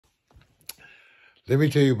Let me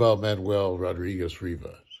tell you about Manuel Rodriguez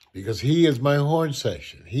Riva, because he is my horn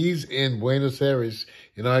section. He's in Buenos Aires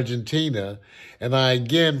in Argentina, and I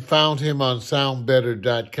again found him on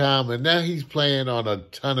soundbetter.com, and now he's playing on a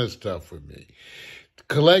ton of stuff with me.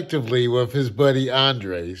 Collectively, with his buddy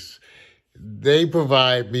Andres, they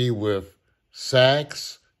provide me with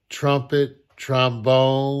sax, trumpet,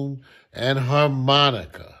 trombone, and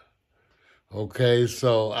harmonica. Okay,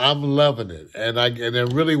 so I'm loving it. And they're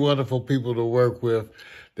really wonderful people to work with.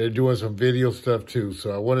 They're doing some video stuff too.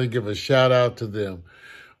 So I want to give a shout out to them.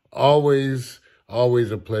 Always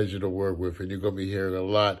a pleasure to work with. And you're going to be hearing a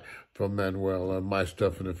lot from Manuel on my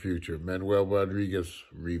stuff in the future. Manuel Rodriguez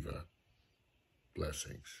Riva.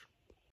 Blessings.